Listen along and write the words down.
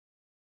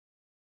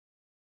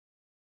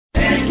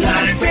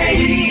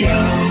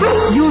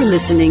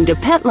listening to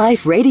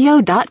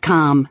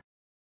PetLifeRadio.com.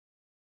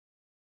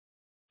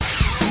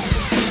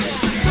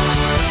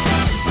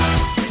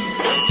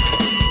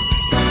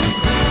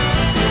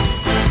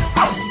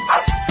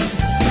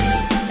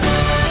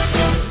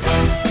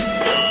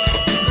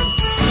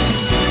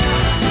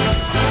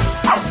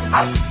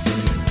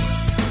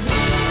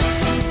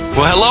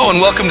 Well, hello and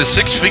welcome to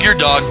Six Figure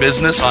Dog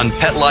Business on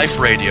Pet Life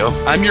Radio.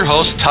 I'm your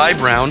host, Ty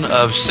Brown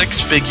of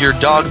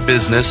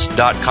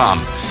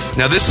SixFigureDogBusiness.com.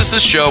 Now, this is the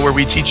show where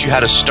we teach you how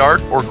to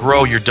start or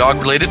grow your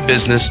dog-related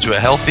business to a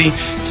healthy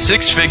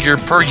six-figure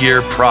per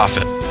year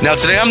profit. Now,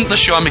 today on the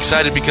show, I'm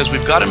excited because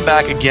we've got him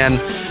back again.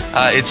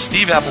 It's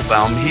Steve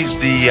Applebaum. He's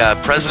the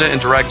president and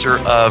director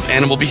of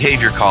Animal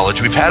Behavior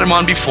College. We've had him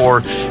on before,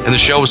 and the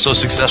show was so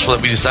successful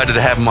that we decided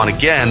to have him on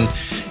again.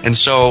 And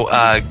so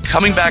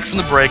coming back from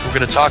the break, we're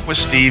going to talk with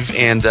Steve,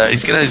 and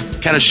he's going to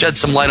kind of shed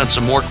some light on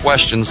some more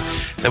questions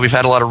that we've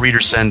had a lot of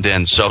readers send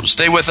in. So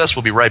stay with us.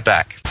 We'll be right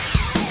back.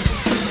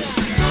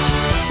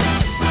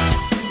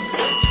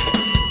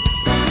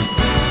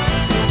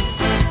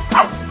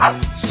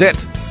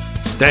 Sit.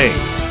 Stay.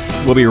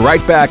 We'll be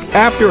right back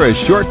after a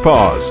short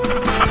pause.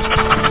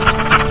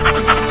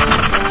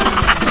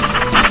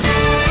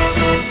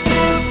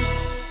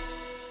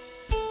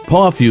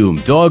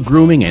 Pawfume Dog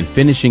Grooming and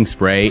Finishing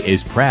Spray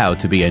is proud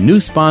to be a new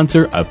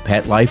sponsor of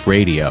Pet Life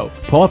Radio.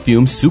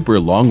 Pawfume's super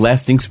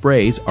long-lasting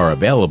sprays are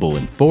available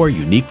in 4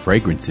 unique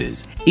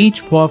fragrances.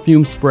 Each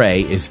Pawfume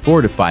spray is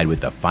fortified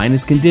with the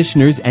finest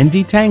conditioners and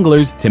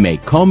detanglers to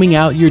make combing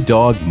out your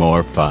dog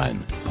more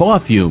fun.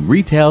 Pawfume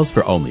retails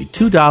for only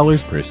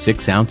 $2 per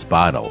 6-ounce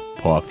bottle.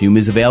 Pawfume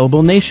is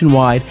available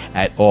nationwide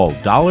at all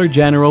Dollar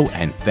General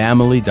and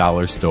Family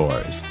Dollar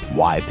stores.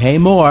 Why pay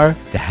more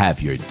to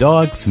have your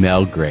dog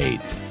smell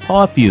great?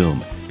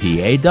 Pawfume,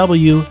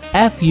 P-A-W-F-U-M-E.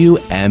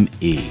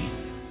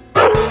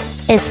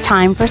 It's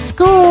time for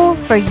school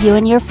for you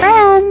and your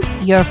friends,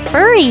 your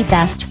furry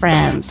best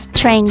friends.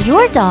 Train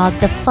your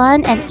dog the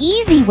fun and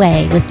easy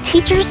way with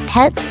Teacher's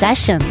Pet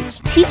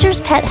Sessions.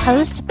 Teacher's Pet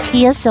host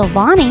Pia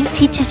Silvani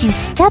teaches you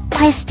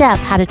step-by-step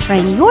how to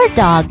train your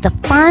dog the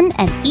fun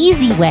and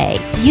easy way.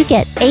 You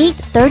get 8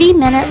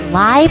 30-minute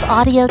live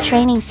audio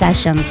training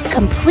sessions,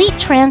 complete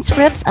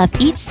transcripts of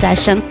each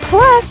session,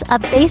 plus a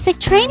basic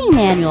training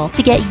manual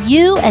to get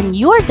you and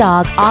your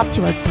dog off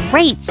to a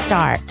great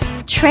start.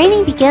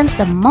 Training begins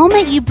the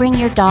moment you bring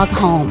your dog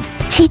home.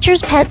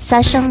 Teacher's Pet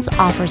Sessions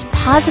offers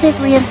positive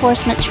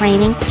reinforcement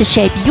training to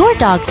shape your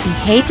dog's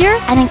behavior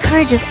and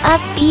encourages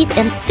upbeat,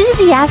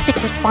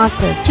 enthusiastic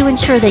responses to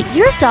ensure that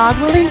your dog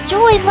will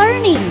enjoy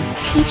learning.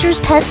 Teacher's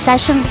Pet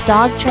Sessions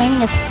dog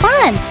training is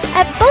fun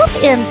at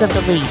both ends of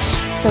the leash.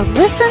 So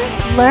listen,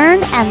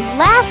 learn, and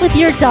laugh with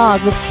your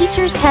dog with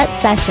Teacher's Pet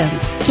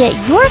Sessions. Get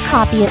your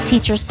copy of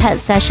Teacher's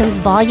Pet Sessions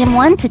Volume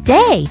 1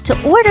 today. To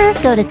order,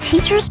 go to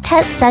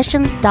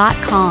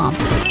teacherspetsessions.com.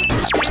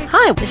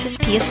 Hi, this is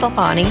Pia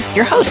Silvani,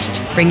 your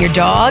host. Bring your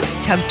dog,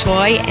 tug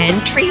toy,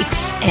 and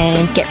treats,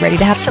 and get ready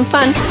to have some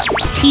fun.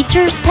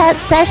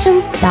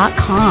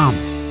 teacherspetsessions.com.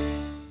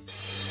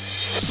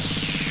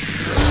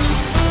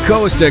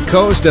 Coast to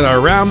coast and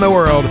around the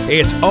world,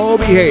 it's All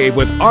Behave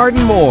with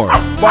Arden Moore.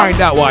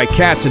 Find out why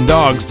cats and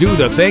dogs do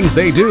the things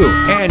they do,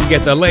 and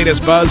get the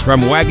latest buzz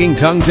from wagging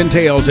tongues and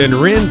tails in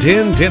Rin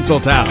Tin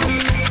Tinseltown.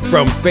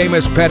 From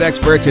famous pet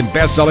experts and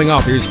best-selling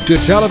authors to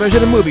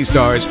television and movie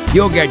stars,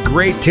 you'll get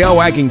great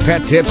tail-wagging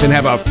pet tips and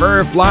have a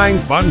fur-flying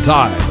fun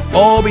time.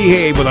 All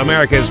Behave with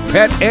America's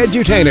pet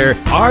edutainer,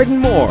 Arden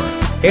Moore.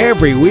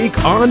 Every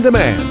week on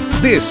demand.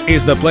 This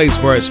is the place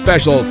for a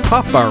special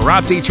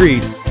paparazzi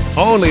treat.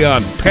 Only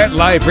on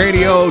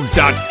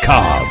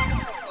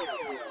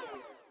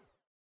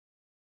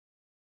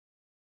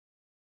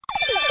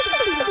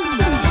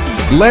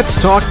PetLifeRadio.com. Let's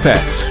Talk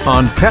Pets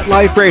on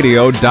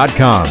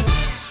PetLifeRadio.com.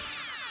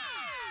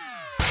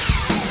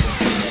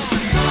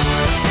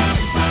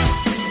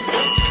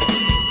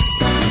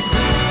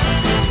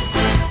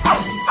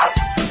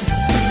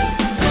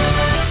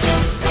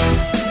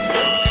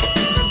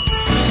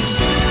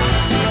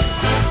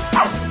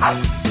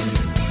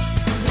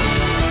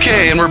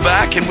 Okay, and we're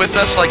back, and with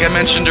us, like I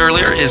mentioned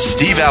earlier, is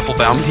Steve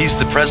Applebaum. He's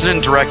the president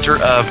and director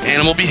of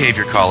Animal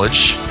Behavior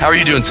College. How are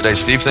you doing today,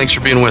 Steve? Thanks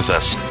for being with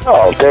us.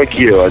 Oh, thank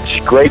you. It's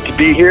great to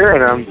be here,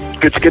 and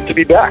it's good to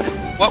be back.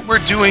 What we're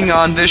doing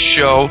on this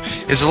show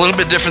is a little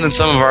bit different than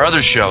some of our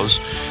other shows.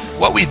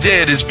 What we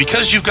did is,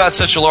 because you've got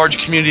such a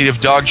large community of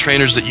dog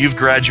trainers that you've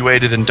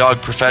graduated and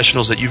dog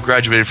professionals that you've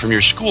graduated from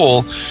your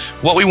school,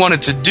 what we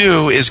wanted to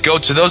do is go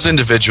to those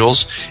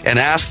individuals and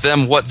ask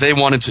them what they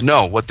wanted to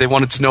know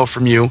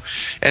from you.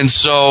 And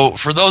so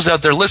for those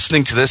out there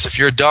listening to this, if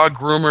you're a dog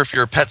groomer, if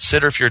you're a pet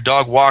sitter, if you're a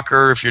dog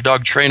walker, if you're a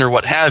dog trainer,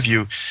 what have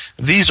you,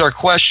 these are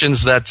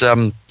questions that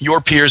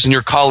your peers and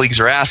your colleagues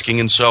are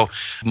asking. And so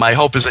my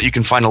hope is that you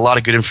can find a lot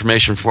of good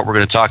information for what we're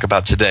going to talk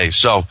about today.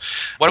 So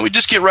why don't we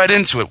just get right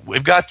into it?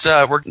 We've got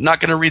we're not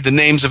going to read the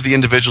names of the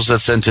individuals that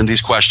sent in these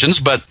questions,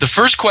 but the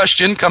first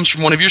question comes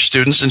from one of your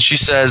students, and she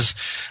says,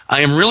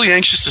 I am really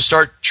anxious to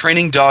start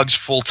training dogs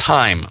full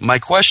time. My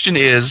question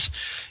is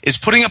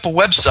putting up a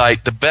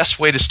website the best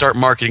way to start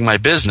marketing my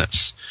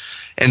business?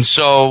 And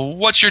so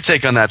what's your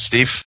take on that,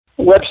 Steve?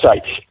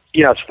 Websites.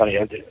 It's funny.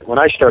 When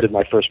I started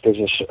my first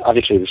business,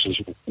 obviously this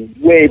was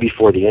way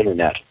before the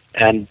Internet.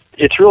 And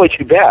it's really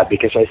too bad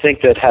because I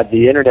think that had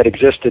the Internet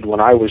existed when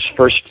I was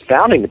first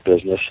founding the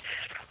business,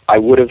 I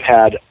would have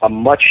had a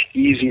much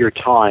easier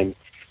time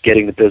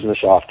getting the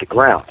business off the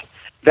ground.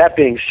 That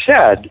being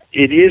said,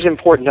 it is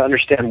important to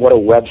understand what a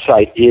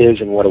website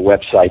is and what a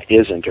website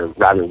isn't, or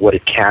rather what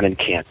it can and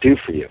can't do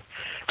for you.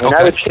 And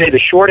I would say the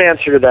short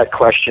answer to that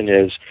question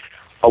is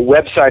a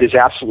website is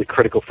absolutely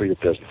critical for your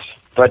business.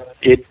 But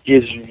it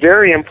is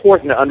very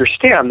important to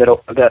understand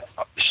that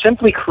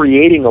simply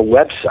creating a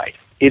website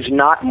is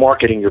not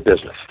marketing your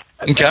business.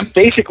 Okay.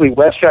 Basically,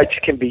 websites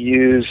can be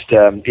used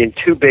in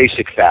two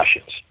basic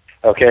fashions.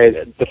 Okay,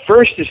 the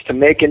first is to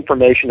make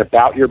information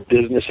about your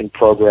business and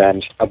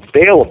programs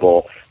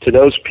available to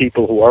those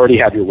people who already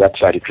have your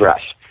website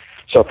address.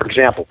 So, for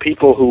example,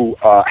 people who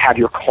have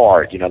your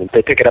card,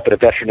 they pick it up at a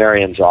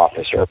veterinarian's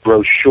office or a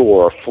brochure,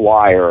 or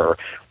flyer, or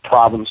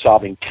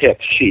problem-solving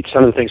tips, sheets,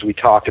 some of the things we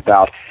talked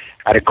about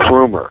at a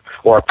groomer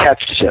or a pet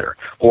sitter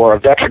or a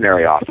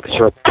veterinary office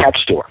or a pet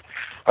store.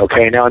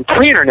 Okay, now in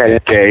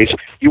pre-internet days,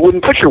 you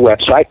wouldn't put your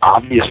website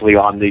obviously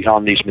on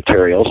these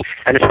materials,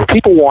 and if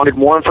people wanted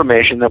more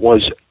information than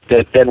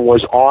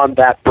was on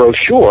that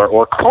brochure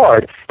or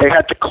card, they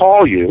had to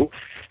call you.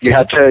 You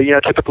had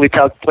to typically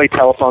play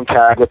telephone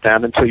tag with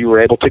them until you were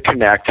able to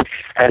connect,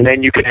 and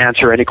then you could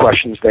answer any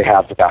questions they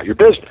have about your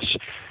business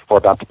or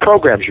about the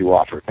programs you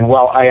offer. And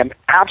while I am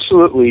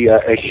absolutely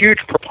a huge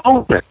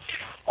proponent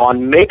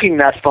on making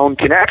that phone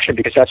connection,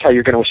 because that's how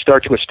you're going to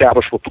start to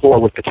establish rapport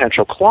with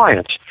potential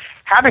clients,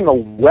 having a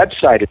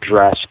website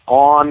address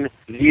on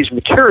these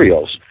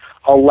materials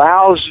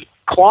allows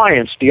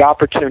clients the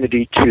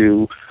opportunity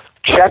to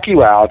check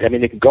you out. I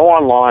mean, they can go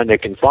online, they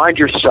can find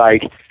your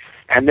site,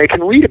 and they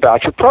can read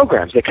about your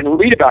programs. They can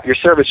read about your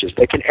services.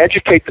 They can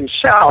educate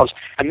themselves,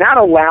 and that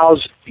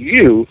allows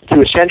you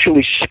to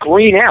essentially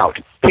screen out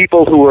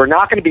people who are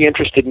not going to be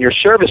interested in your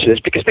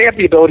services because they have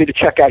the ability to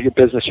check out your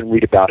business and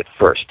read about it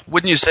first.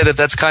 Wouldn't you say that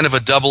that's kind of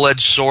a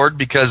double-edged sword?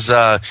 Because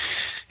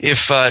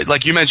if,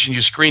 like you mentioned,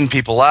 you screen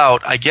people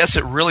out, I guess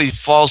it really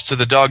falls to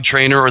the dog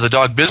trainer or the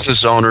dog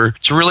business owner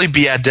to really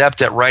be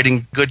adept at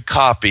writing good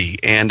copy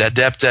and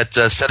adept at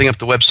setting up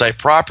the website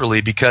properly,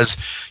 because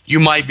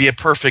you might be a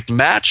perfect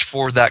match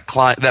for that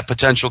client, that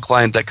potential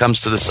client that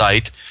comes to the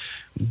site.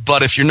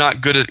 But if you're not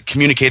good at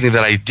communicating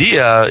that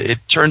idea, it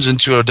turns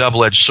into a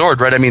double-edged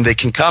sword, right? I mean, they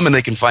can come and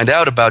they can find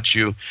out about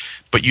you,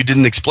 but you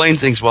didn't explain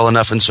things well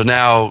enough, and so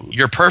now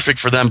you're perfect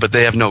for them, but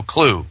they have no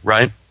clue,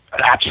 right?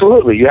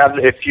 Absolutely.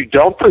 If you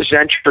don't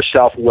present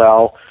yourself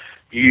well,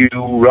 you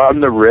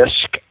run the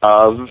risk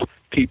of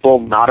people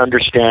not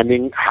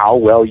understanding how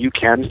well you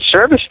can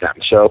service them.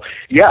 So,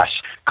 yes,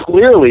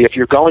 clearly, if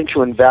you're going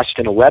to invest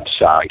in a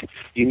website,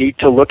 you need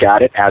to look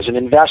at it as an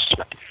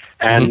investment.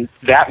 And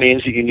that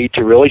means that you need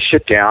to really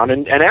sit down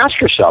and ask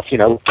yourself,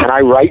 can I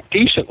write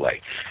decently?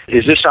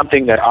 Is this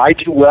something that I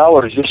do well,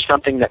 or is this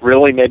something that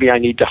really maybe I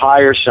need to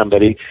hire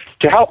somebody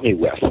to help me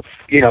with?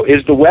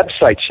 Is the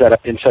website set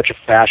up in such a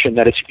fashion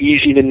that it's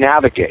easy to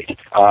navigate?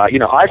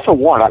 I, for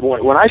one,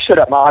 when I set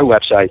up my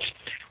websites,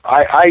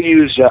 I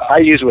use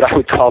what I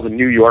would call the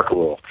New York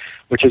rule,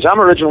 which is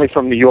I'm originally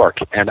from New York,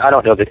 and I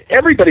don't know that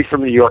everybody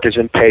from New York is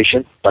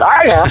impatient, but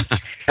I am.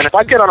 And if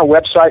I get on a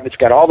website and it's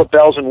got all the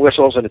bells and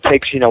whistles and it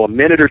takes, a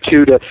minute or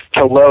two to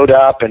load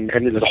up and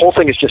the whole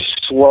thing is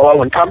just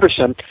slow and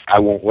cumbersome, I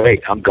won't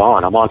wait. I'm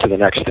gone. I'm on to the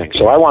next thing.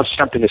 So I want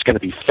something that's going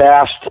to be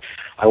fast.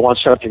 I want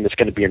something that's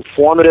going to be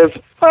informative.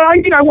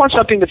 I want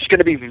something that's going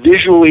to be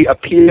visually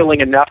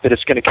appealing enough that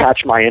it's going to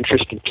catch my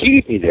interest and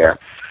keep me there.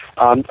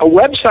 A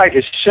website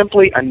is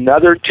simply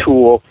another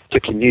tool to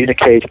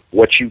communicate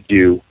what you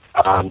do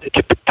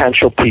to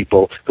potential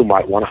people who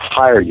might want to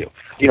hire you.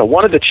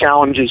 One of the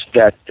challenges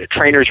that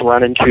trainers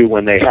run into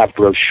when they have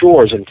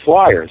brochures and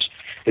flyers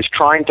is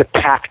trying to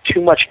pack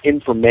too much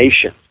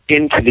information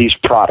into these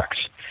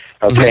products.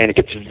 Okay, and it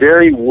gets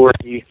very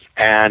wordy,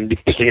 and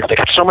they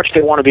have so much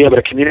they want to be able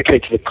to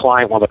communicate to the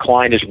client while the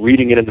client is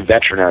reading it in the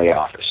veterinary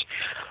office.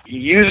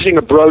 Using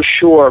a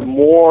brochure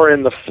more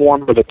in the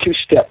form of a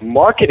two-step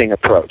marketing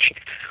approach,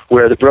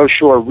 where the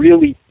brochure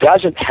really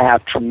doesn't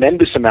have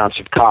tremendous amounts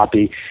of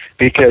copy,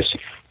 because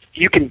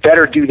you can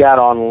better do that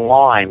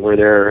online where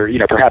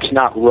they're, perhaps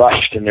not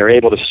rushed and they're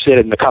able to sit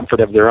in the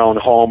comfort of their own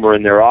home or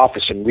in their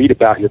office and read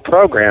about your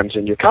programs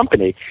and your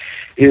company,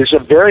 is a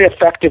very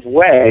effective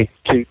way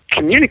to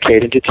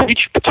communicate and to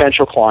teach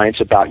potential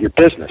clients about your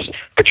business.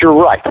 But you're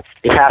right,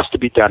 it has to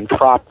be done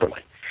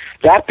properly.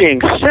 That being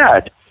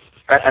said,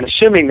 and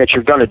assuming that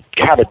you're going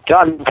to have it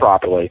done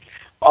properly,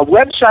 a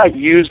website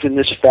used in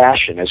this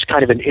fashion as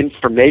kind of an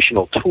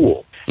informational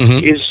tool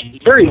is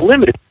very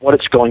limited in what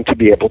it's going to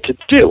be able to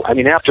do. I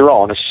mean, after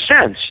all, in a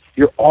sense,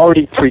 you're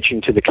already preaching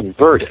to the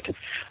converted.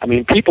 I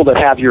mean, people that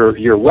have your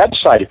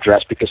website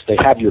address because they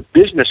have your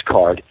business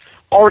card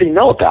already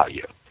know about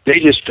you.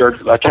 They just are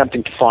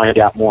attempting to find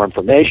out more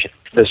information.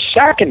 The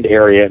second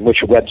area in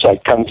which a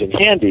website comes in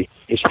handy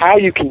is how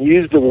you can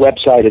use the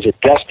website as a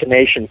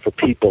destination for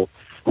people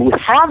who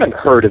haven't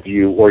heard of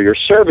you or your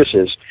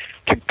services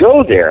to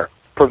go there,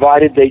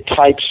 provided they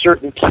type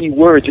certain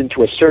keywords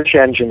into a search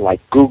engine like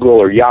Google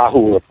or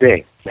Yahoo or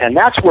Bing. And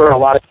that's where a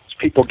lot of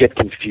people get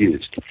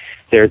confused.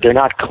 They're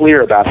not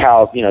clear about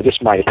how,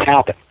 this might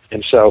happen.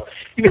 And so,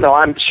 even though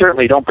I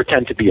certainly don't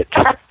pretend to be a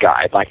tech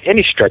guy by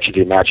any stretch of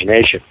the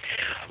imagination,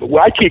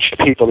 what I teach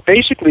people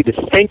basically to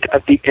think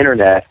of the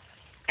Internet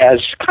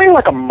as kind of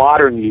like a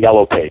modern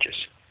Yellow Pages.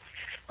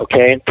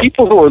 Okay, and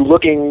people who are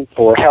looking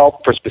for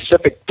help for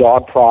specific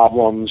dog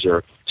problems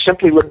or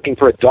simply looking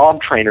for a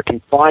dog trainer can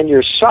find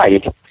your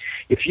site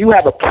if you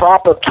have a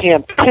proper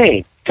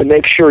campaign to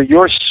make sure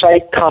your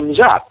site comes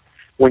up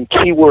when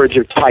keywords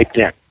are typed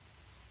in.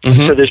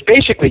 Mm-hmm. So there's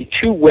basically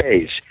two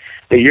ways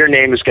that your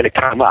name is going to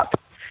come up: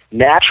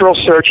 natural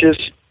searches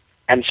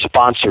and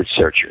sponsored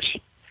searches.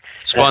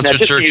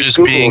 Sponsored searches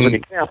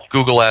being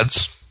Google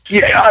Ads.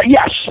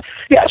 Yes.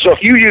 So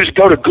if you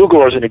go to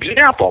Google as an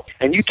example,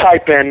 and you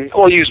type in,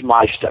 we'll use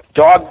my stuff,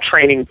 dog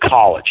training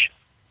college.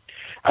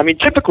 I mean,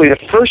 typically the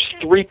first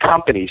three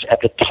companies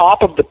at the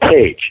top of the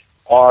page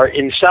are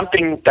in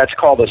something that's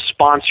called a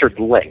sponsored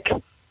link.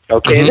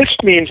 Okay, and this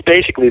means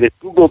basically that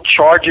Google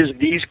charges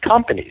these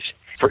companies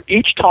for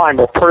each time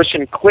a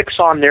person clicks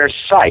on their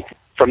site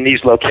from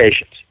these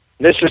locations.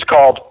 This is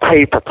called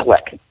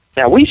pay-per-click.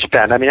 Now,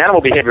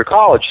 Animal Behavior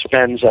College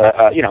spends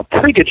a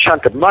pretty good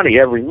chunk of money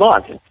every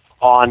month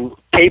on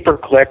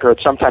pay-per-click, or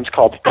it's sometimes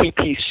called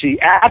PPC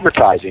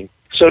advertising.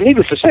 So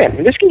needless to say,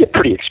 this can get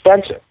pretty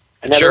expensive.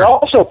 And now there are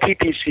also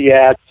PPC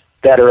ads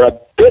that are a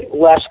bit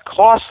less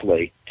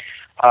costly,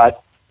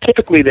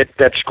 typically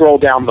that scroll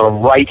down the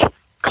right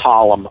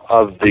column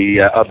of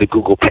the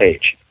Google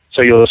page.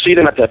 So you'll see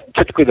them at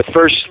typically the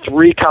first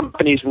three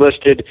companies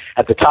listed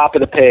at the top of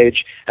the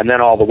page, and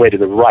then all the way to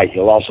the right,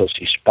 you'll also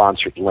see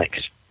sponsored links.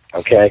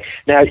 Okay.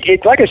 Now,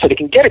 like I said, it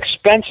can get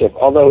expensive,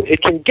 although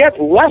it can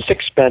get less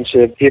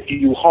expensive if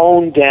you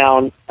hone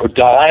down or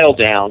dial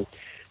down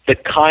the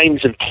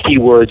kinds of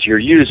keywords you're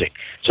using.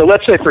 So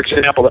let's say, for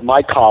example, that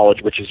my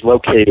college, which is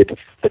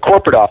the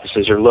corporate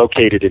offices are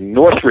located in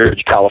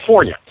Northridge,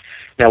 California.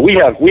 Now, we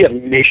have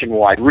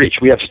nationwide reach.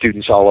 We have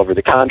students all over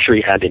the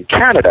country and in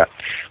Canada.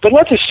 But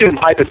let's assume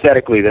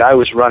hypothetically that I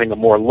was running a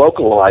more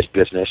localized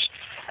business,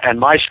 and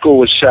my school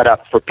was set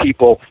up for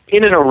people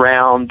in and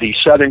around the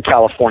Southern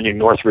California,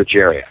 Northridge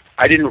area.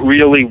 I didn't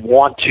really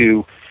want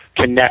to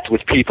connect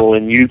with people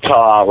in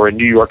Utah or in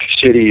New York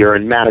City or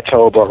in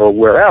Manitoba or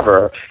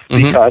wherever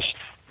because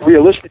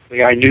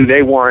realistically I knew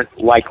they weren't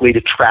likely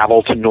to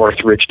travel to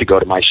Northridge to go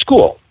to my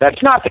school.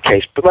 That's not the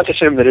case, but let's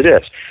assume that it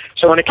is.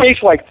 So in a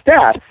case like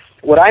that,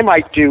 what I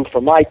might do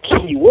for my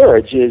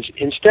keywords is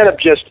instead of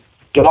just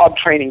dog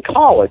training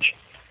college,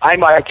 I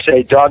might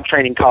say dog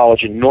training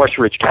college in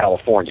Northridge,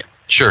 California.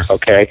 Sure.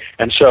 Okay,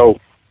 and so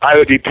I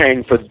would be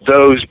paying for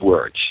those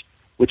words,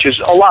 which is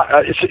a lot.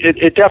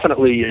 It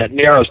definitely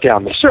narrows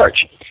down the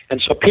search.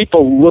 And so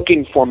people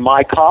looking for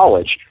my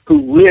college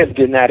who lived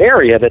in that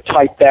area that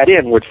typed that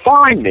in would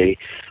find me,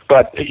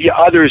 but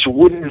others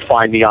wouldn't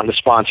find me on the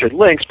sponsored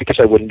links because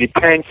I wouldn't be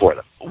paying for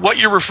them. What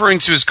you're referring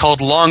to is called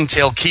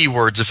long-tail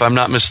keywords, if I'm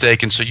not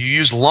mistaken. So you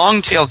use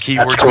long-tail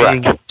keywords, That's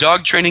correct. meaning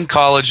dog training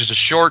college is a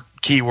short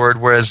keyword,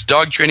 whereas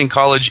dog training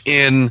college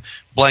in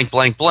blank,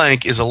 blank,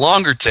 blank is a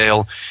longer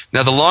tail.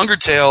 Now, the longer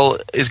tail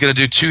is going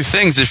to do two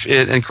things,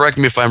 and correct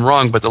me if I'm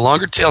wrong, but the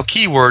longer tail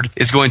keyword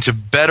is going to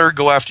better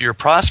go after your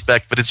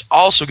prospect, but it's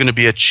also going to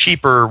be a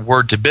cheaper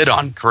word to bid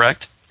on,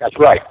 correct? That's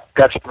right.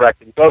 That's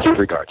correct in both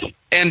regards.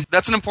 And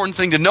that's an important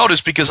thing to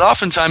notice because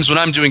oftentimes when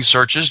I'm doing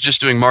searches, just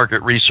doing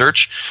market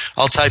research,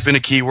 I'll type in a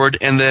keyword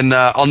and then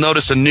I'll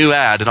notice a new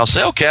ad and I'll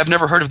say, okay, I've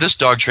never heard of this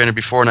dog trainer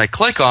before, and I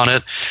click on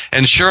it,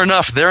 and sure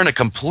enough, they're in a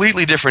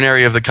completely different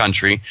area of the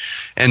country.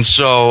 And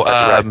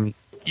so,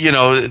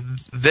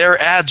 their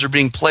ads are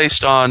being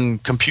placed on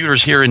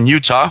computers here in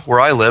Utah,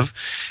 where I live,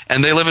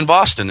 and they live in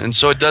Boston. And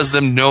so it does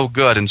them no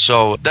good. And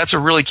so that's a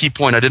really key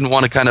point. I didn't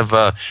want to kind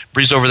of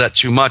breeze over that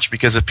too much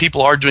because if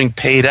people are doing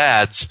paid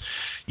ads,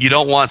 you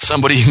don't want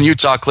somebody in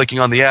Utah clicking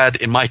on the ad,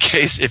 in my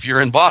case, if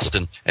you're in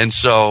Boston. And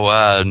so,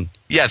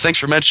 thanks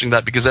for mentioning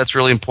that because that's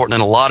really important,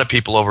 and a lot of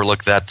people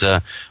overlook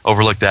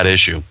that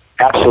issue.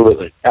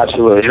 Absolutely.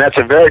 And that's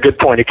a very good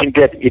point. It can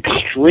get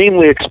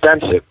extremely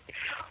expensive,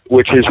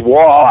 which is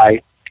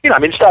why,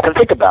 stop and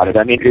think about it.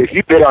 I mean, if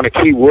you bid on a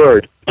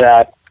keyword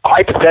that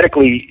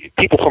hypothetically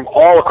people from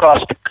all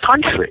across the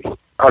country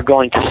are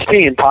going to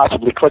see and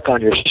possibly click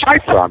on your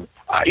site from,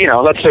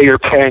 let's say you're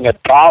paying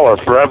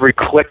 $1 for every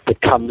click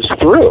that comes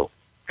through.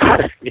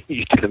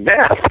 You do the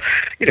math.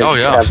 You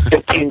have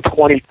 15,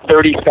 20,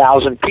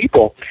 30,000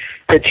 people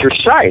hit your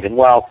site. And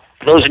while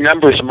those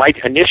numbers might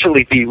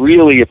initially be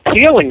really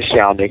appealing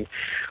sounding,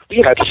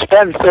 to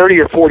spend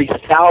 $30,000 or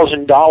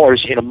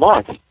 $40,000 in a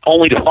month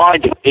only to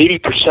find that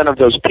 80% of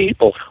those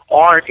people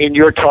aren't in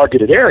your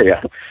targeted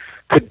area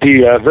could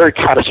be a very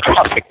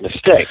catastrophic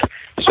mistake.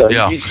 So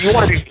you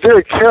want to be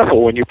very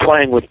careful when you're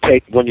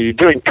when you're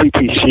doing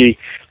PPC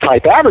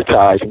type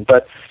advertising,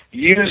 but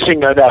using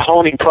that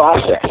honing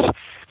process,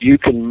 you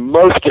can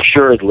most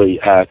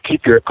assuredly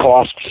keep your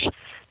costs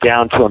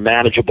down to a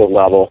manageable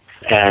level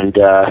and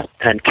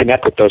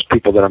connect with those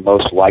people that are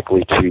most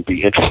likely to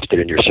be interested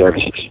in your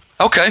services.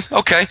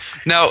 Okay.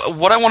 Now,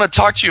 what I want to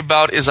talk to you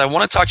about is how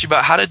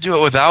to do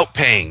it without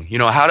paying.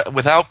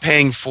 Without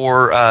paying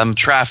for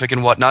traffic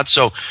and whatnot.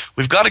 So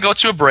we've got to go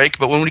to a break,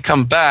 but when we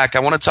come back, I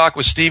want to talk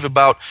with Steve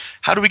about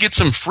how do we get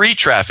some free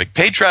traffic.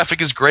 Paid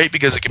traffic is great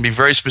because it can be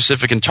very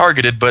specific and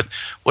targeted, but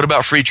what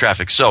about free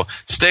traffic? So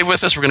stay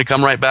with us. We're going to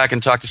come right back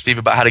and talk to Steve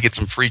about how to get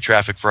some free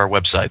traffic for our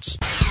websites.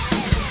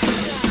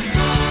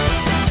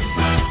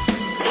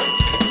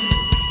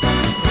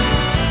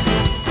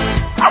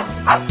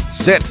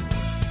 Sit.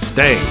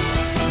 Stay.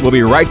 We'll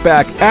be right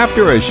back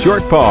after a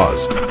short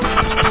pause.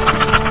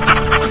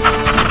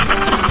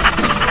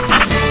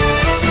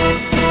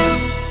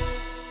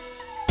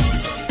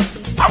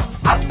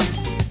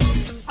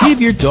 Give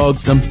your dog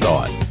some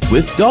thought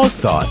with Dog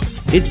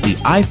Thoughts. It's the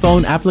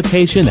iPhone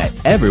application that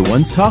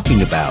everyone's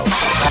talking about.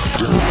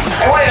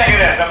 Hey, what do you think of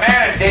this? A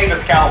man in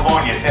Davis,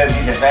 California says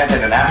he's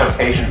invented an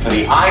application for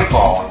the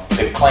iPhone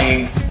that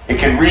claims it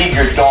can read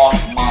your dog's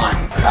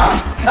mind. Huh?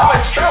 No,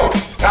 it's true.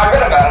 I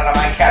read about it on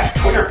my cat's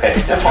Twitter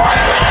page. That's why.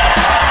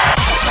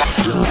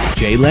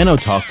 Jay Leno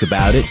talked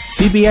about it,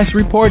 CBS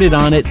reported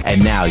on it,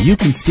 and now you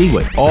can see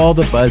what all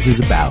the buzz is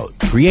about.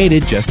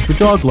 Created just for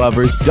dog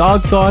lovers,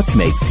 Dog Thoughts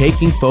makes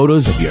taking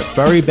photos of your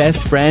furry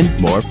best friend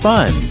more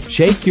fun.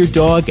 Shake your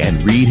dog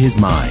and read his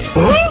mind.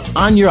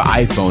 On your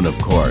iPhone, of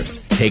course.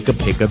 Take a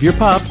pic of your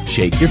pup,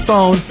 shake your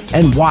phone,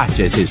 and watch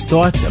as his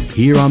thoughts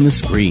appear on the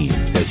screen.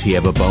 Does he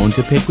have a bone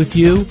to pick with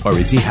you, or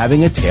is he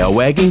having a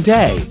tail-wagging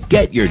day?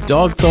 Get your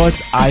Dog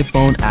Thoughts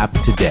iPhone app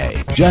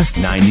today. Just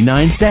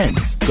 99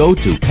 cents. Go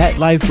to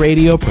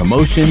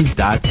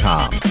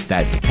PetLifeRadioPromotions.com.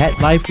 That's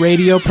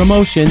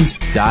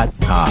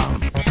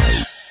PetLifeRadioPromotions.com.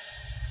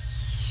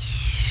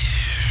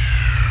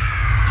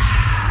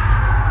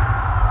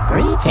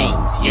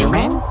 Greetings,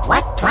 humans.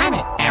 What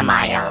planet am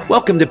I on?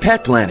 Welcome to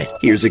Pet Planet.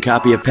 Here's a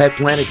copy of Pet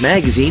Planet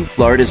Magazine,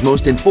 Florida's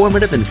most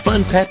informative and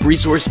fun pet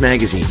resource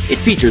magazine. It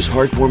features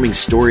heartwarming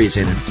stories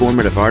and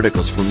informative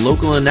articles from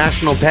local and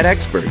national pet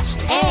experts.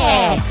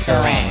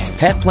 Excellent.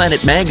 Pet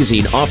Planet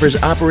Magazine offers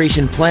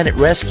Operation Planet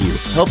Rescue,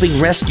 helping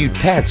rescued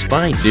pets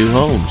find new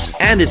homes.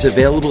 And it's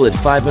available at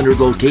 500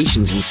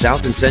 locations in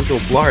South and Central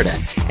Florida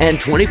and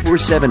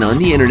 24/7 on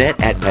the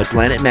internet at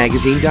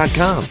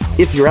PetPlanetMagazine.com.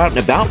 If you're out and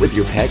about with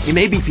your pet, you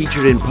may be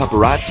featured in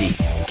Paparazzi,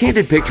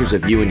 candid pictures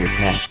of you and your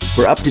pet.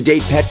 For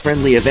up-to-date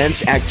pet-friendly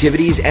events,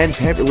 activities, and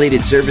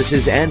pet-related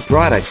services and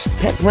products,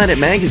 Pet Planet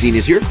Magazine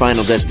is your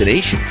final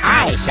destination.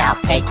 I shall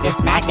take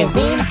this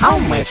magazine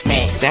home with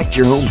me. Back to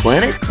your home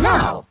planet?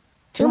 No,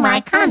 to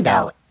my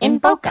condo in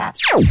Boca.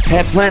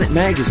 Pet Planet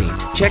Magazine.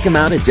 Check them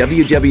out at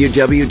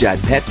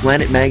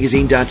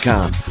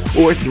www.petplanetmagazine.com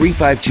or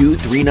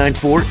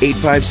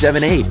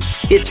 352-394-8578.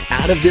 It's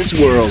out of this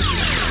world.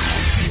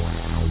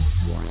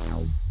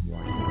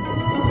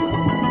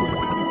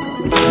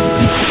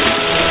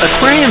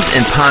 Aquariums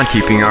and pond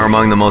keeping are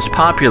among the most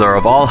popular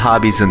of all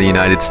hobbies in the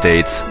United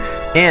States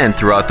and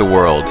throughout the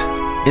world.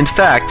 In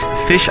fact,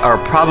 fish are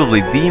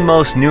probably the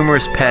most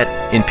numerous pet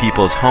in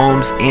people's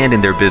homes and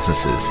in their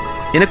businesses.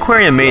 In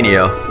Aquarium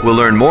Mania, we'll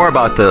learn more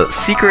about the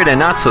secret and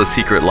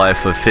not-so-secret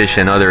life of fish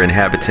and other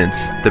inhabitants,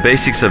 the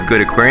basics of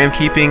good aquarium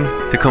keeping,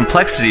 the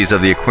complexities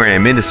of the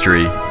aquarium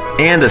industry,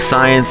 and the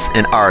science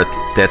and art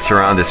that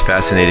surround this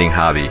fascinating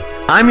hobby.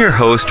 I'm your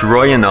host,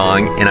 Roy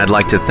Anong, and I'd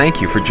like to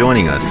thank you for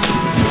joining us.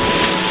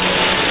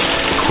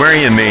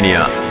 Aquarium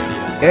Mania.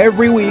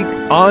 Every week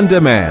on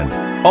demand,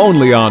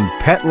 only on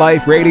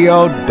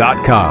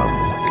PetLifeRadio.com.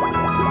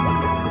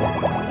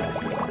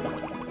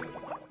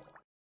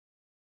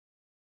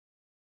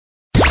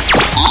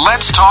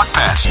 Let's talk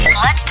pets.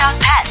 Let's talk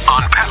pets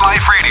on Pet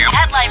Life Radio.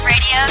 Pet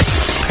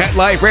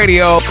Life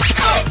Radio.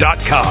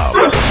 PetLifeRadio.com.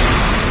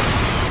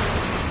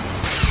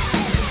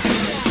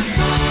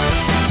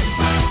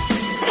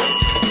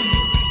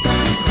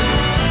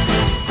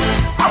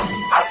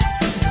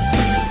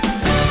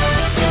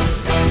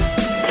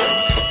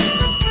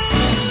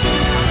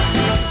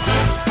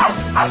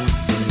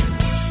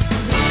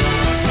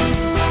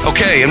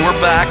 Okay, and we're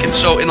back. And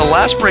so in the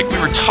last break, we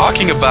were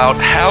talking about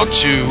how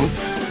to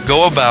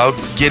go about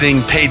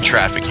getting paid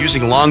traffic,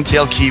 using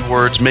long-tail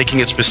keywords, making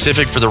it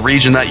specific for the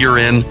region that you're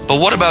in. But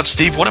what about,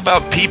 Steve, what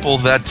about people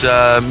that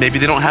maybe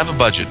they don't have a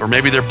budget, or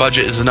maybe their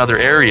budget is in other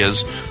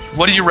areas?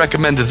 What do you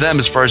recommend to them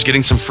as far as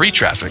getting some free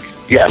traffic?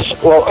 Yes.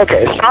 Well,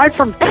 okay, aside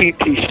from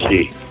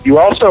PPC, you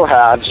also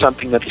have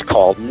something that's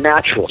called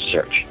natural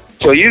search.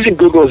 So using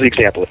Google as an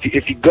example,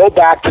 if you go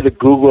back to the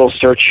Google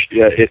search,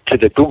 to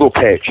the Google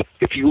page,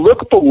 if you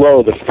look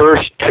below the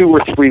first 2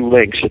 or 3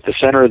 links at the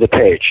center of the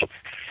page,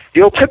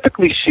 you'll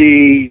typically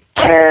see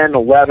 10,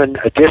 11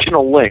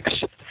 additional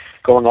links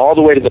going all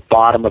the way to the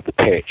bottom of the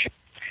page.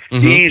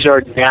 Mm-hmm. These are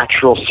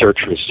natural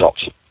search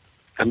results.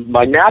 And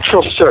by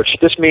natural search,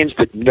 this means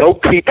that no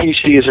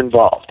PPC is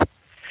involved.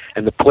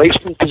 And the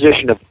placement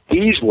position of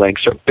these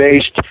links are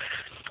based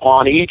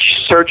on each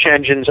search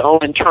engine's own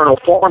internal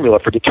formula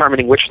for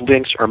determining which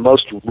links are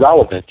most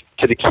relevant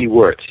to the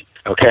keywords.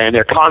 Okay, and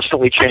they're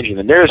constantly changing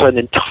them. There's an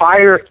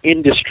entire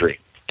industry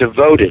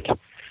devoted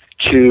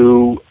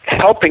to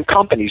helping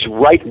companies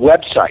write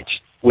websites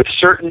with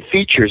certain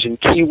features and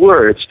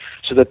keywords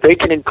so that they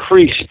can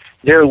increase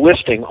their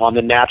listing on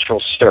the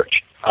natural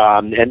search.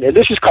 And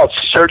this is called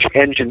search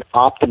engine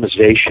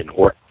optimization,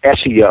 or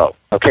SEO.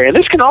 Okay, and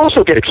this can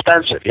also get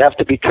expensive. You have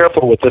to be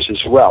careful with this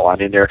as well. I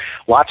mean, there are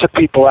lots of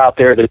people out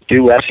there that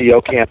do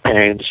SEO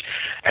campaigns,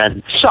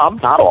 and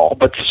some, not all,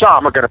 but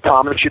some are going to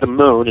promise you the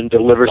moon and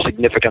deliver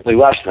significantly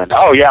less than,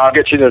 oh yeah, I'll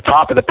get you to the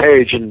top of the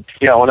page in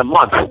a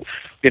month.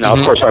 Of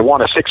course, I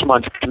want a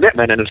 6-month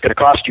commitment, and it's going to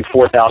cost you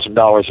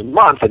 $4,000 a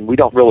month, and we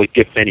don't really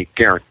give any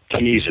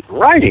guarantees in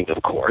writing,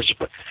 of course.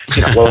 But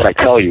what I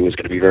tell you is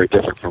going to be very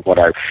different from what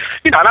I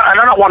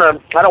don't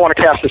want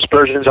to cast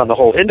aspersions on the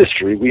whole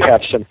industry. We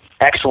have some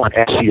excellent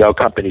SEO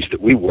companies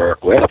that we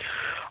work with,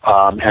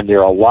 and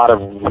there are a lot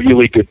of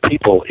really good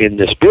people in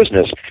this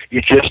business.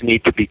 You just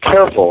need to be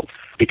careful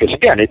because,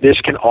 again, this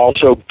can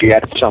also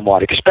get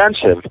somewhat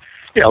expensive.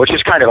 Which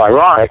is kind of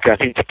ironic. I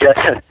mean, to get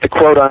the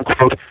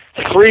quote-unquote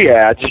free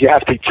ads, you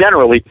have to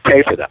generally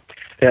pay for them.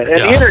 And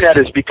the Internet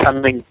is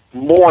becoming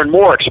more and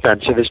more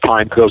expensive as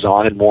time goes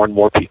on and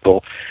more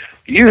people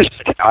use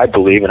it, I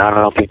believe, and I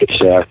don't think it's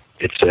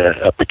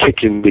a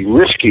particularly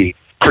risky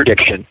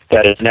prediction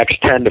that in the next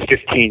 10 to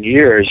 15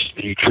 years,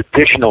 the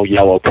traditional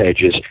Yellow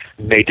Pages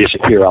may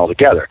disappear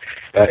altogether.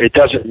 It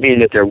doesn't mean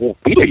that there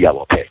won't be a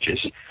Yellow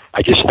Pages.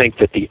 I just think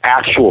that the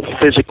actual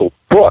physical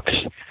books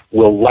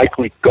will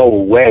likely go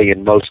away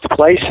in most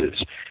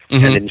places,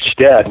 and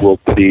instead will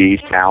be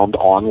found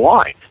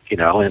online,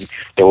 and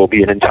there will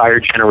be an entire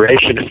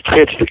generation of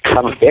kids that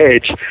come of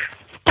age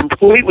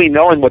completely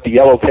knowing what the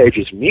Yellow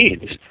Pages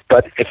means,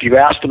 but if you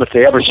asked them if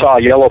they ever saw a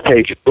Yellow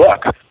Page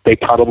book, they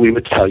probably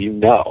would tell you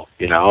no,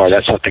 or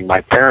that's something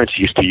my parents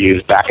used to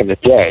use back in the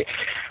day.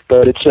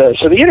 But it's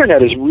so the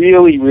Internet has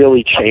really,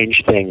 really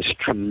changed things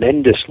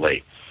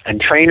tremendously,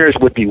 and trainers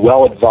would be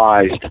well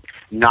advised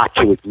not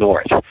to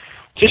ignore it.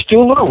 Just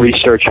do a little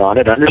research on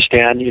it,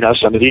 understand,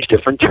 some of these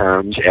different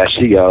terms,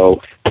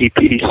 SEO,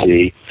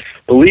 PPC.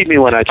 Believe me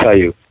when I tell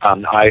you,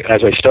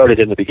 as I started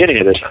in the beginning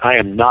of this, I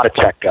am not a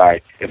tech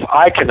guy. If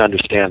I can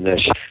understand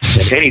this,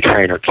 then any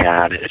trainer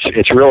can.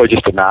 It's really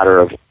just a matter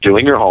of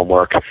doing your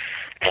homework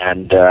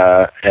and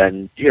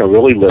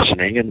really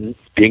listening and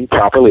being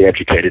properly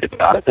educated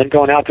about it, then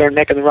going out there and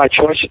making the right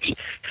choices.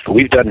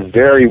 We've done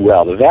very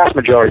well. The vast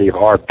majority of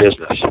our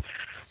business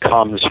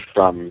comes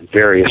from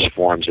various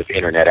forms of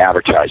Internet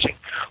advertising.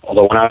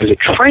 Although when I was a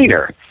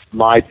trainer,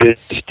 my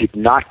business did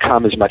not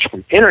come as much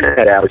from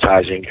Internet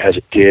advertising as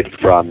it did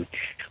from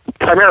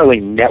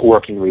primarily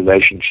networking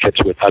relationships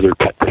with other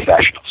pet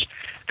professionals,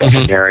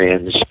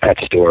 veterinarians,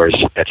 pet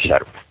stores,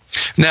 etc.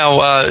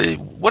 Now,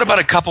 what about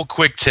a couple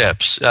quick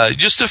tips?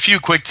 Just a few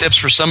quick tips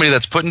for somebody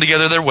that's putting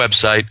together their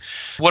website.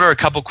 What are a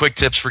couple quick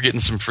tips for getting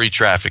some free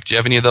traffic? Do you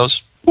have any of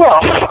those?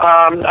 Well,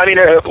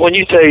 when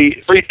you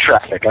say free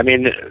traffic,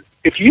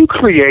 if you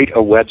create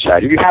a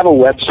website, if you have a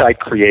website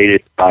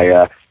created by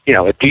a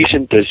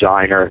decent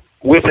designer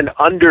with an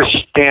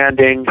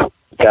understanding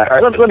that,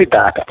 let me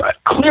back up.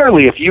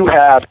 Clearly, if you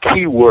have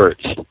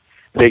keywords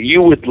that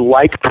you would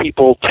like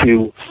people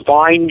to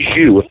find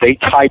you if they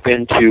type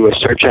into a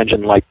search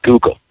engine like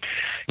Google,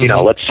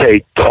 let's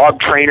say dog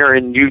trainer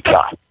in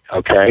Utah,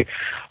 okay?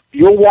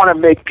 You'll want to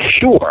make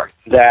sure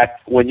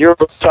that when your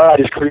website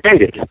is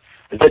created,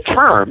 the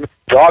term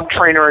dog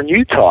trainer in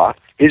Utah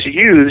is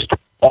used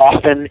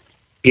often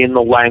in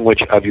the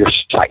language of your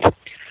site,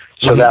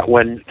 so that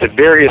when the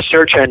various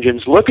search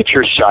engines look at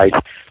your site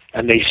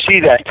and they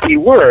see that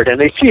keyword and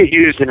they see it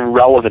used in a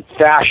relevant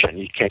fashion,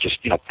 you can't just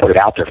put it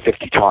out there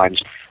 50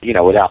 times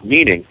without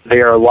meaning.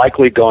 They are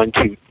likely going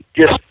to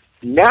just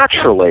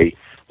naturally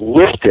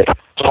list it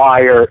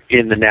higher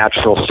in the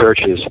natural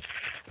searches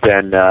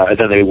than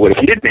they would if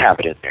you didn't have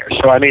it in there.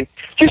 So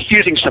just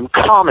using some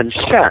common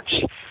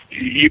sense,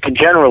 you can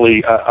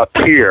generally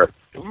appear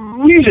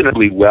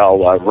reasonably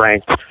well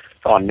ranked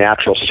on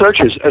natural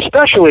searches,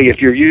 especially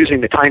if you're using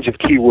the kinds of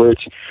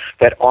keywords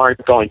that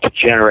aren't going to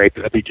generate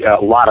a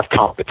lot of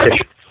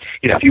competition.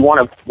 If you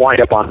want to wind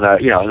up on the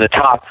in the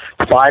top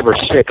 5 or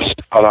 6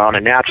 on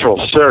a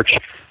natural search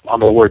on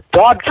the word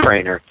dog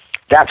trainer,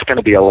 that's going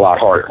to be a lot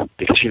harder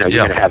because you're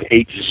going to have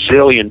 8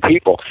 zillion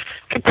people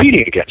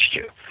competing against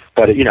you.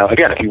 But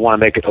again, if you want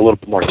to make it a little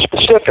bit more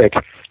specific,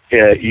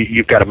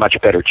 you've got a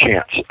much better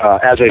chance.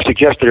 As I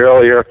suggested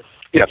earlier,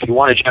 if you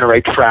want to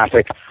generate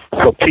traffic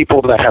for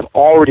people that have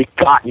already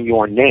gotten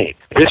your name,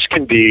 this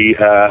can be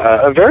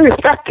very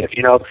effective.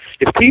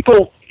 If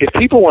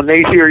people when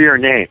they hear your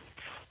name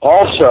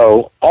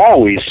also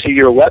always see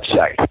your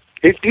website,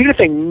 even if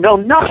they know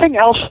nothing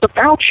else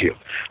about you.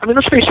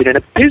 Let's face it, in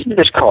a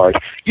business card,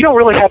 you don't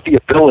really have the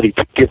ability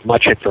to give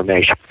much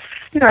information.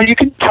 You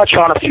can touch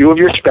on a few of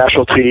your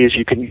specialties.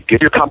 You can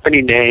give your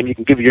company name. You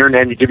can give your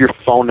name. You give your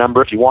phone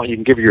number. If you want, you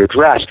can give your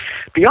address.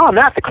 Beyond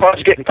that, the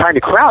card's getting kind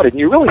of crowded, and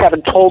you really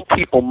haven't told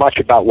people much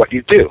about what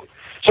you do.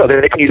 So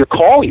they can either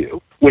call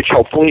you which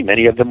hopefully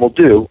many of them will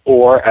do.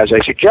 Or, as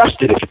I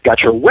suggested, if you've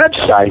got your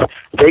website,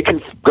 they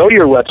can go to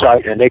your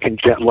website and they can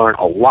learn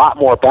a lot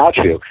more about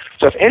you.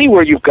 So if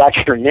anywhere you've got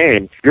your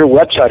name, your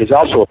website is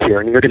also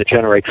appearing, you're going to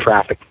generate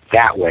traffic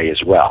that way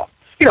as well.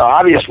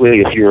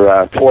 Obviously, if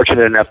you're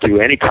fortunate enough to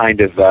do any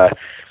kind of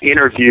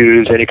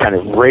interviews, any kind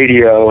of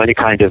radio, any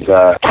kind of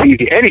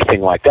TV, anything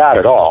like that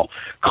at all,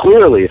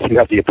 clearly if you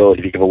have the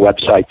ability to give a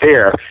website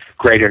there,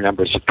 greater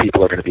numbers of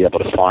people are going to be able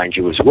to find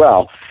you as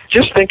well.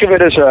 Just think of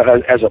it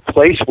as a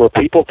place where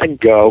people can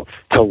go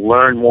to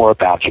learn more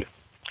about you.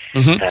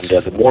 Mm-hmm.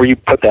 And the more you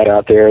put that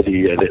out there,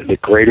 the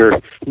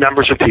greater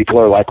numbers of people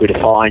are likely to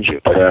find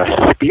you.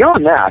 But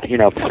beyond that,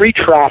 free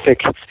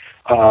traffic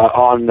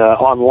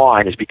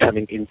online is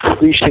becoming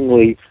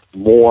increasingly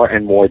more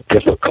and more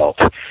difficult.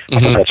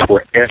 Mm-hmm. That's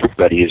where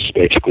everybody is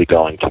basically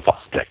going to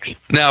find things.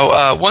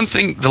 Now,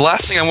 the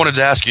last thing I wanted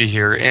to ask you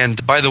here,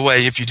 and by the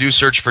way, if you do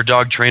search for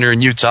dog trainer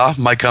in Utah,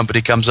 my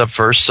company comes up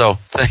first, so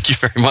thank you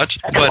very much.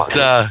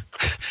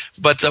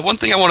 But one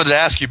thing I wanted to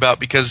ask you about,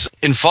 because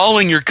in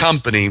following your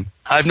company,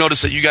 I've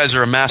noticed that you guys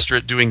are a master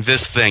at doing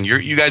this thing.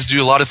 You guys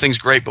do a lot of things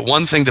great, but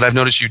one thing that I've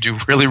noticed you do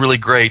really, really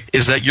great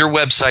is that your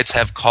websites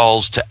have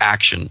calls to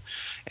action.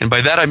 And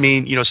by that I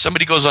mean,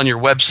 somebody goes on your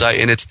website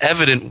and it's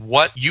evident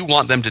what you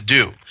want them to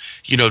do.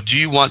 Do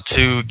you want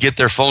to get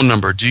their phone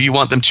number? Do you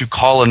want them to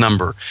call a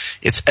number?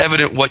 It's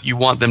evident what you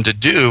want them to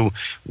do.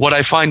 What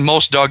I find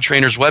most dog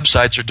trainers'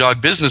 websites or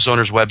dog business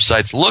owners'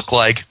 websites look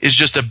like is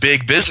just a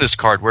big business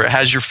card where it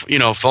has your,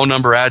 phone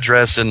number,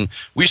 address, and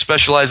we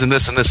specialize in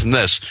this and this and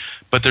this.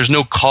 But there's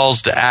no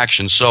calls to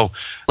action. So,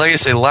 like I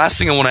say, the last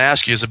thing I want to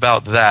ask you is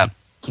about that.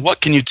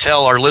 What can you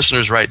tell our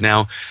listeners right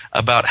now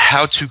about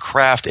how to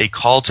craft a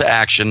call to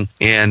action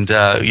and,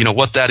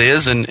 what that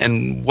is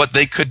and what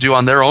they could do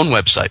on their own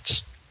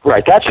websites?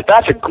 Right.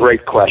 That's a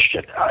great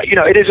question.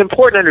 It is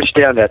important to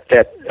understand that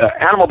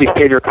Animal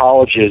Behavior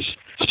College's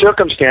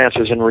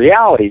circumstances and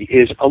reality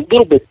is a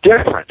little bit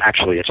different.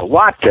 Actually, it's a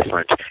lot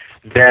different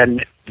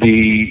than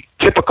the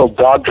typical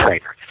dog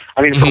trainer.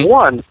 I mean, for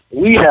one,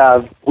 we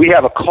have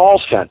a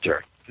call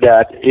center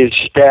that is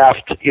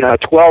staffed,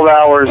 12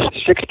 hours,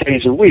 6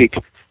 days a week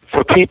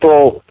for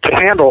people to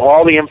handle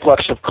all the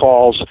influx of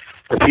calls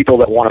for people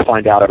that want to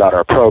find out about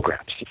our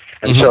programs.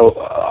 And so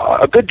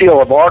a good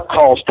deal of our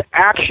calls to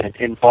action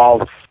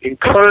involve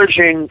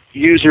encouraging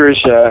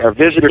users or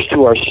visitors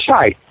to our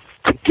site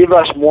to give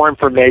us more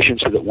information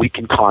so that we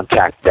can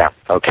contact them,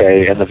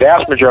 okay? And the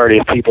vast majority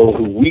of people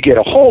who we get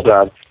a hold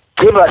of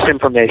give us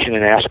information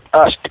and ask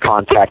us to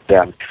contact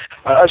them.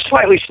 A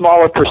slightly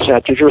smaller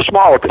percentage, or a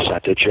smaller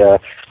percentage, I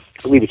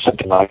believe it's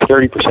something like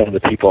 30% of the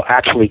people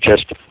actually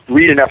just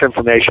read enough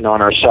information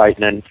on our site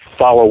and then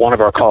follow one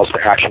of our calls to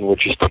action,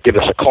 which is to give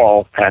us a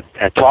call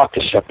and talk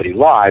to somebody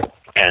live,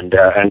 and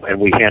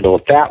we handle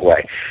it that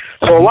way.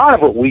 So a lot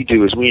of what we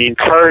do is we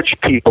encourage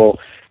people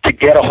to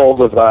get a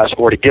hold of us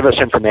or to give us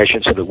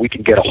information so that we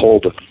can get a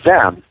hold of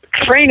them.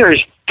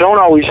 Trainers don't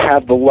always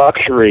have the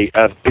luxury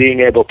of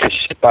being able to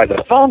sit by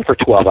the phone for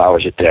 12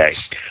 hours a day,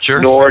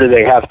 nor do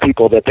they have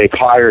people that they've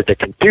hired that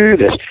can do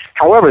this.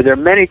 However, there are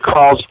many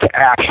calls to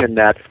action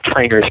that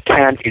trainers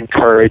can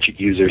encourage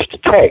users to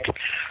take.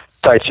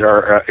 Sites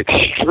are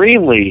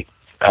extremely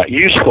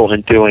useful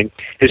in doing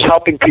is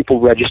helping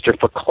people register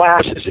for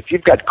classes. If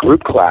you've got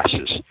group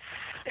classes,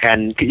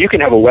 and you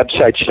can have a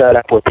website set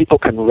up where people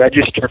can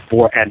register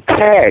for and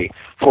pay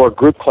for a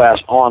group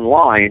class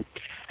online.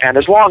 And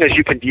as long as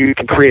you can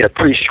create a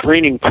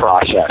pre-screening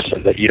process so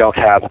that you don't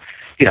have,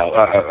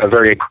 a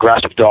very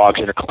aggressive dogs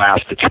in a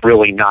class that's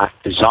really not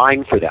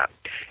designed for them.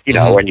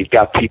 And you've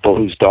got people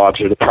whose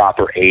dogs are the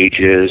proper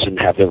ages and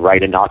have the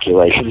right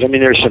inoculations. I mean,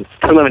 there's some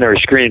preliminary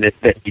screening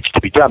that needs to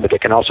be done, but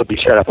it can also be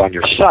set up on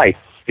your site.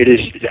 It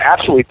is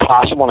absolutely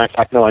possible, and in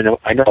fact,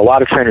 I know a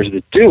lot of trainers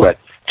that do it,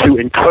 to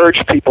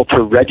encourage people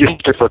to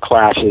register for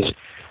classes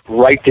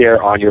right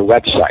there on your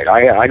website.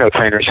 I know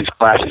trainers whose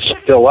classes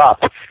fill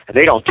up, and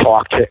they don't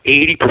talk to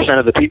 80%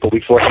 of the people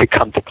before they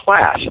come to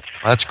class.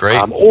 That's great.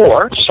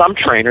 Or some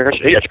trainers,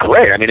 it's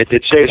great. I mean, it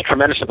saves a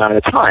tremendous amount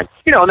of time.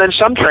 And then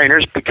some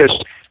trainers, because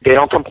they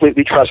don't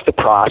completely trust the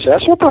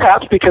process, or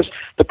perhaps because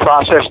the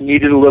process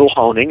needed a little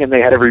honing and they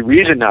had every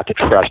reason not to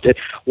trust it,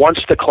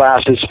 once the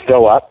classes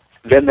fill up,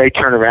 then they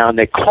turn around and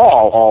they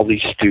call all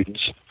these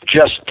students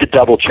just to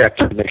double check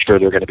to make sure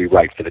they're going to be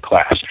right for the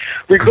class.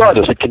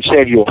 Regardless, it can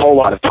save you a whole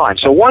lot of time.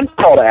 So one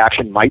call to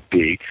action might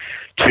be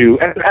to,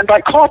 and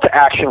by call to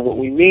action, what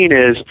we mean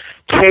is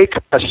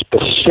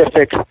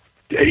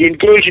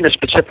engage in a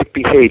specific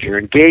behavior,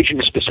 engage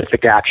in a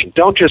specific action.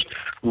 Don't just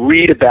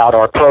read about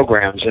our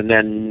programs and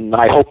then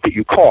I hope that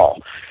you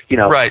call.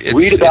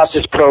 Read about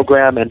this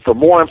program, and for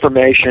more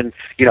information,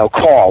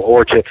 call,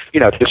 or to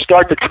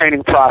start the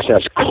training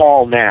process,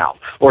 call now,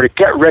 or to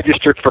get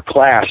registered for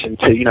class and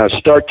to,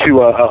 start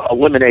to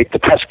eliminate the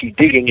pesky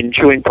digging and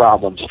chewing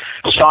problems,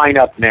 sign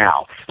up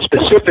now.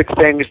 Specific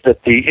things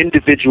that the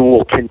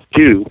individual can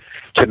do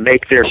to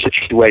make their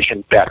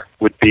situation better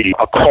would be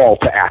a call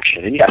to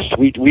action. And yes,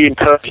 we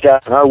encourage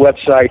that on our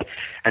website,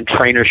 and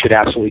trainers should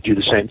absolutely do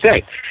the same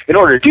thing. In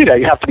order to do that,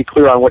 you have to be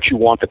clear on what you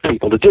want the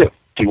people to do.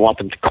 Do you want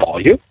them to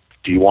call you?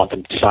 Do you want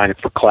them to sign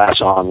up for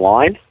class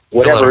online?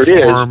 Whatever it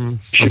is, you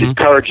should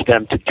encourage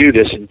them to do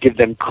this and give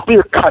them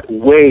clear-cut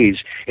ways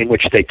in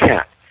which they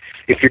can.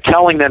 If you're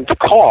telling them to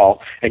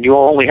call and you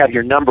only have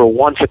your number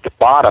once at the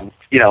bottom,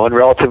 in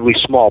relatively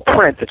small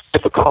print that's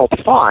difficult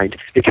to find,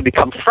 it can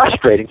become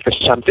frustrating for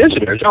some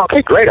visitors.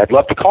 Okay, great, I'd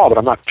love to call, but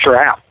I'm not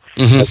sure how.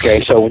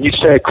 Okay, so when you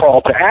say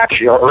call to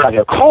action, or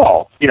rather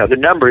call, the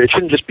number, it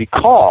shouldn't just be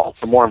call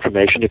for more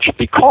information. It should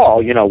be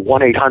call,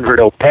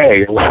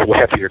 1-800-OBEY, or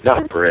whatever your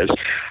number is,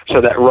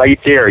 so that right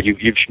there,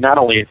 you've not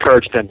only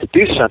encouraged them to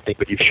do something,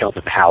 but you've shown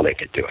them how they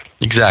can do it.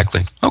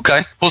 Exactly.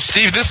 Okay. Well,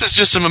 Steve, this is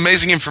just some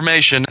amazing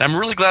information. I'm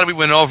really glad we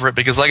went over it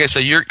because, like I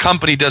say, your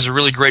company does a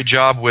really great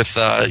job with,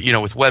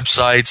 with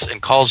websites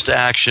and calls to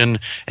action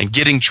and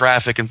getting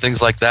traffic and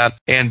things like that.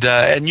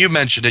 And you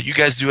mentioned it. You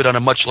guys do it on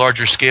a much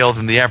larger scale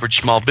than the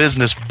average small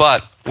business,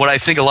 but what I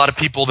think a lot of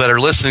people that are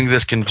listening to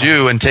this can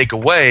do and take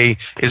away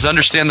is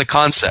understand the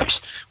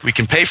concepts. We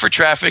can pay for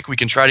traffic. We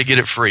can try to get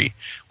it free.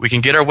 We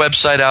can get our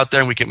website out there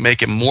and we can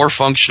make it more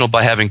functional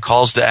by having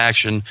calls to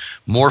action,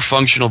 more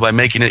functional by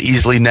making it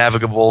easily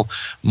navigable,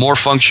 more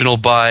functional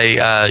by,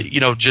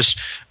 just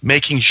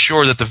making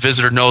sure that the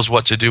visitor knows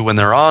what to do when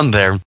they're on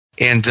there.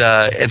 And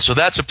so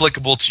that's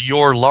applicable to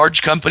your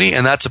large company,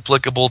 and that's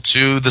applicable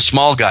to the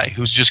small guy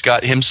who's just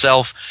got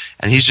himself,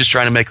 and he's just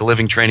trying to make a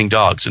living training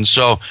dogs. And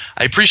so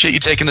I appreciate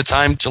you taking the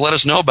time to let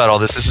us know about all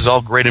this. This is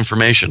all great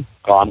information.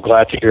 Oh, I'm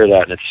glad to hear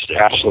that, and it's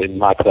absolutely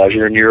my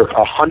pleasure, and you're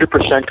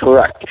 100%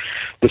 correct.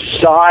 The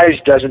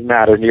size doesn't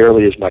matter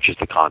nearly as much as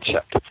the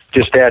concept.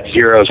 Just add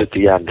zeros at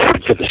the end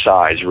to the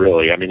size,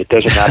 really. I mean, it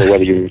doesn't matter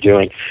whether you're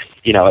doing,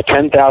 a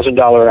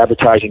 $10,000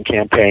 advertising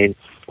campaign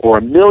or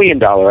 $1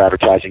 million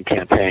advertising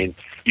campaign,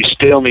 you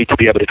still need to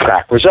be able to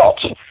track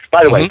results.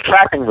 By the way,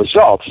 tracking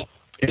results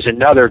is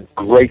another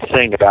great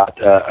thing about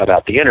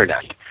the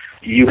Internet.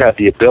 You have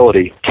the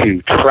ability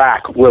to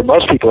track where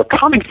most people are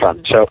coming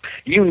from. So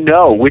you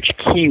know which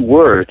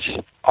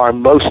keywords are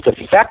most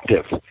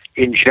effective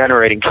in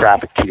generating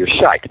traffic to your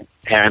site.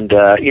 And,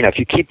 if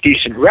you keep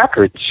decent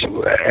records,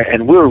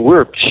 and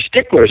we're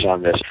sticklers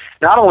on this,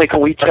 not only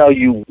can we tell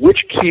you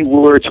which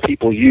keywords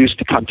people use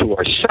to come to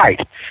our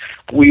site,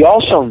 we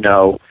also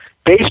know,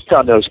 based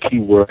on those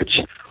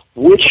keywords,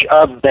 which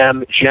of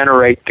them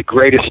generate the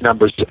greatest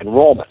numbers of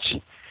enrollments.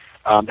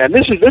 And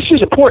this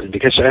is important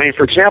because,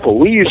 for example,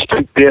 we used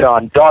to bid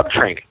on dog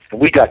training,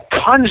 and we got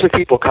tons of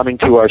people coming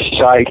to our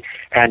site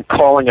and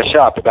calling us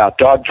up about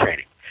dog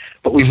training.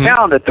 But we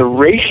found that the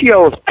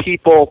ratio of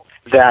people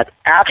that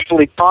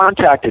actually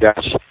contacted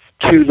us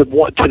to the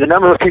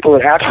number of people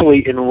that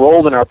actually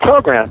enrolled in our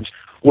programs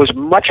was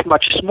much,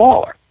 much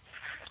smaller.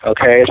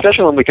 Okay,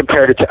 especially when we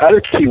compared it to other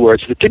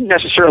keywords that didn't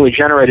necessarily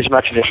generate as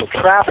much initial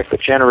traffic,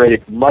 but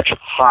generated much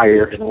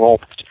higher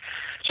enrollments.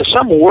 So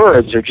some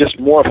words are just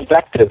more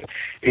effective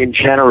in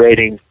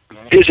generating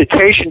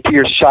visitation to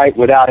your site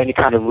without any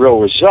kind of real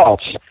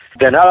results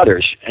than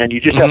others. And you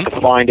just have to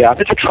find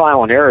out. It's a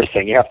trial and error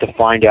thing. You have to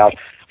find out,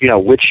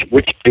 which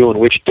do and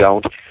which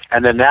don't.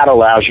 And then that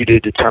allows you to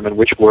determine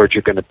which words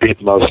you're going to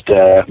bid most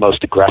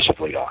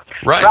aggressively on.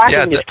 Right.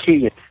 Tracking is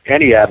key in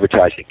any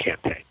advertising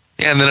campaign.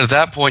 And then at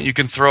that point, you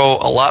can throw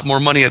a lot more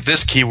money at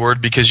this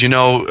keyword because, for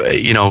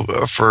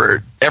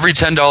every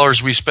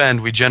 $10 we spend,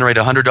 we generate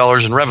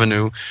 $100 in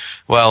revenue.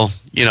 Well,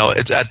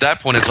 it's at that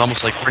point, it's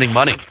almost like printing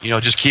money.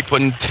 Just keep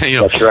putting,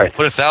 That's right.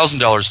 Put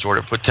 $1,000 toward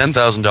it, put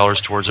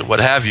 $10,000 towards it,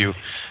 what have you,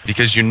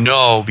 because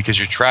because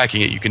you're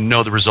tracking it, you can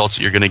know the results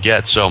that you're going to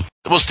get. So,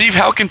 well, Steve,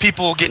 how can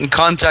people get in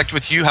contact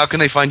with you? How can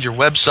they find your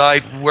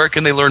website? Where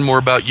can they learn more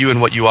about you and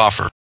what you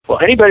offer? Well,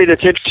 anybody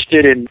that's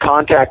interested in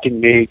contacting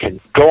me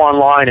can go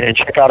online and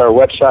check out our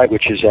website,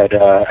 which is at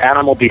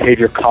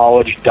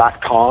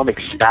animalbehaviorcollege.com,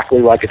 exactly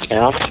like it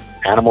sounds,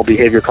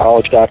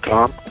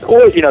 animalbehaviorcollege.com.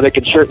 Or, they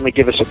can certainly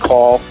give us a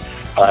call,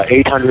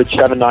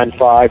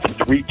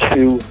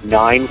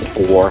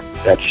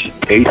 800-795-3294. That's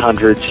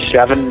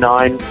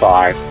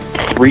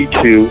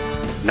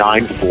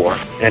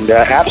 800-795-3294. And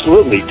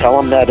absolutely,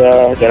 tell them that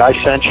I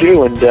sent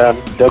you, and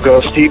they'll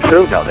go, Steve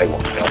who? No, they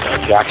won't. They'll know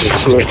exactly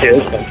who it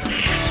is.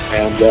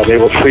 And they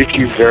will treat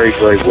you very,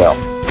 very well.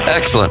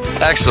 Excellent.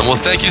 Well,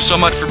 thank you so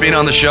much for being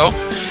on the show.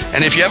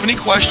 And if you have any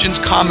questions,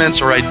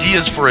 comments, or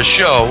ideas for a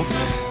show,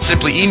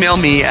 simply email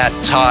me at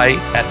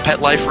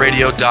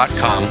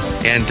ty@petliferadio.com,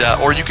 and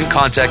or you can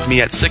contact me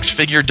at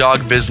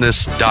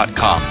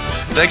sixfiguredogbusiness.com.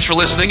 Thanks for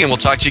listening, and we'll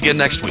talk to you again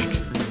next week.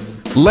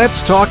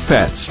 Let's Talk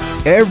Pets,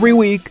 every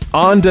week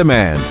on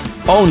demand,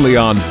 only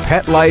on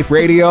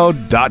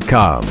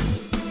PetLifeRadio.com.